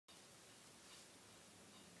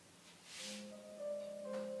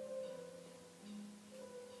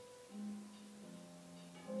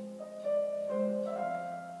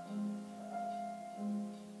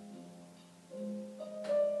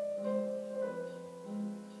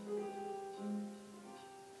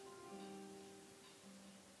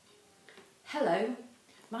Hello,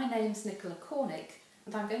 my name's Nicola Cornick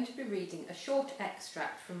and I'm going to be reading a short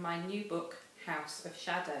extract from my new book, House of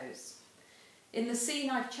Shadows. In the scene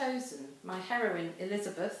I've chosen, my heroine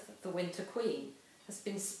Elizabeth, the Winter Queen, has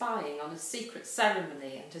been spying on a secret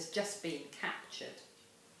ceremony and has just been captured.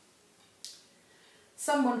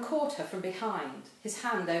 Someone caught her from behind, his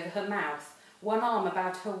hand over her mouth, one arm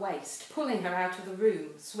about her waist, pulling her out of the room,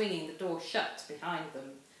 swinging the door shut behind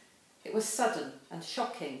them. It was sudden and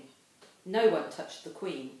shocking. No one touched the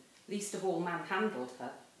Queen, least of all manhandled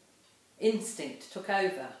her. Instinct took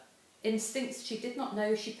over, instincts she did not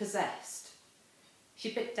know she possessed.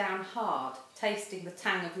 She bit down hard, tasting the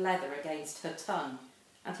tang of leather against her tongue,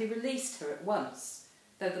 and he released her at once,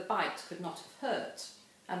 though the bite could not have hurt,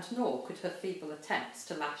 and nor could her feeble attempts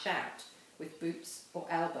to lash out with boots or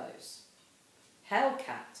elbows.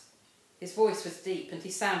 Hellcat! His voice was deep and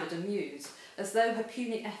he sounded amused, as though her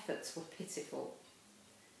puny efforts were pitiful.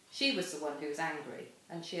 She was the one who was angry,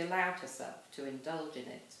 and she allowed herself to indulge in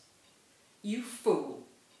it. "You fool!"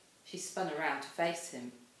 She spun around to face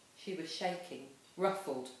him. She was shaking,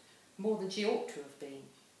 ruffled, more than she ought to have been.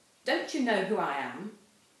 "Don't you know who I am?"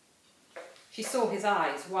 She saw his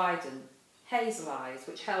eyes widen, hazel eyes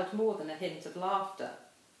which held more than a hint of laughter.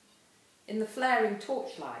 In the flaring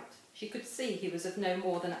torchlight, she could see he was of no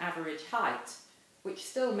more than average height, which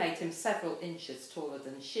still made him several inches taller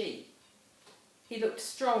than she. He looked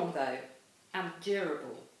strong, though, and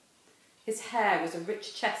durable. His hair was a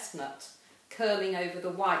rich chestnut, curling over the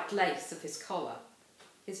white lace of his collar.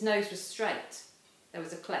 His nose was straight. There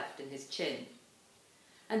was a cleft in his chin.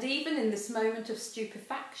 And even in this moment of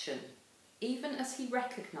stupefaction, even as he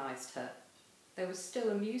recognised her, there was still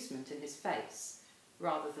amusement in his face,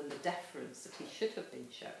 rather than the deference that he should have been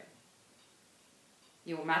showing.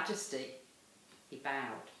 "Your Majesty," he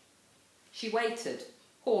bowed. She waited,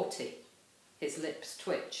 haughty. His lips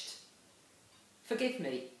twitched. "Forgive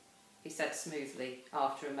me," he said smoothly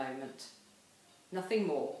after a moment. Nothing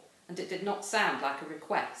more, and it did not sound like a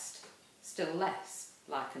request, still less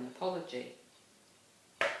like an apology.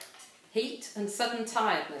 Heat and sudden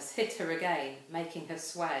tiredness hit her again, making her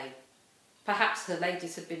sway. Perhaps her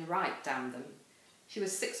ladies had been right, damn them. She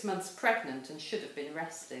was 6 months pregnant and should have been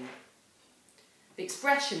resting. The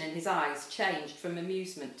expression in his eyes changed from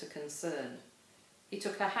amusement to concern. He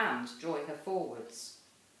took her hand, drawing her forwards.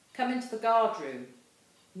 "Come into the guardroom."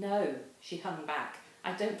 "No," she hung back.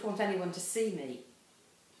 "I don't want anyone to see me.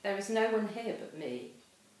 There is no one here but me."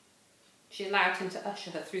 She allowed him to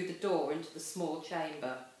usher her through the door into the small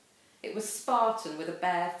chamber. It was Spartan, with a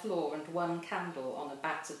bare floor and one candle on a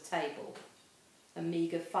battered table. A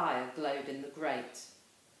meagre fire glowed in the grate.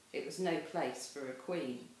 It was no place for a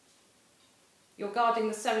queen. "You're guarding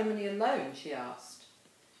the ceremony alone?" she asked.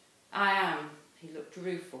 "I am." He looked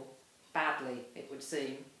rueful, badly, it would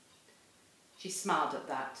seem. She smiled at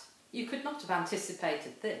that. "You could not have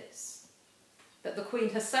anticipated this." "That the Queen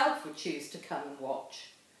herself would choose to come and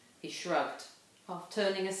watch." He shrugged, half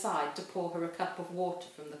turning aside to pour her a cup of water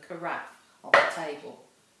from the carafe on the table.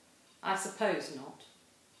 "I suppose not."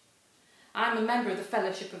 "I am a member of the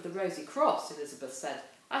Fellowship of the Rosy Cross," Elizabeth said.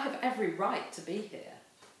 "I have every right to be here."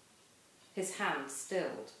 His hand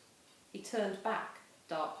stilled. He turned back,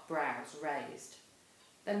 dark brows raised.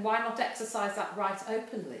 "Then why not exercise that right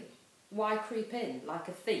openly? Why creep in like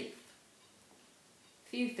a thief?"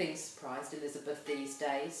 Few things surprised Elizabeth these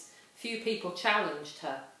days. Few people challenged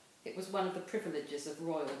her. It was one of the privileges of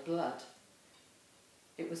royal blood.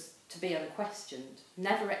 It was to be unquestioned,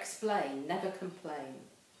 never explain, never complain.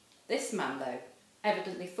 This man, though,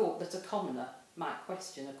 evidently thought that a commoner might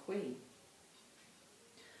question a queen.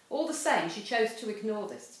 All the same, she chose to ignore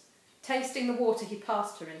this, tasting the water he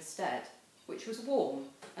passed her instead, which was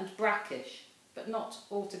warm and brackish, but not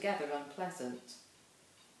altogether unpleasant.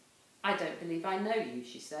 "I don't believe I know you,"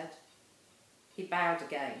 she said. He bowed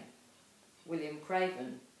again. "William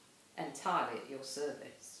Craven, entirely at your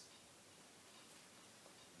service."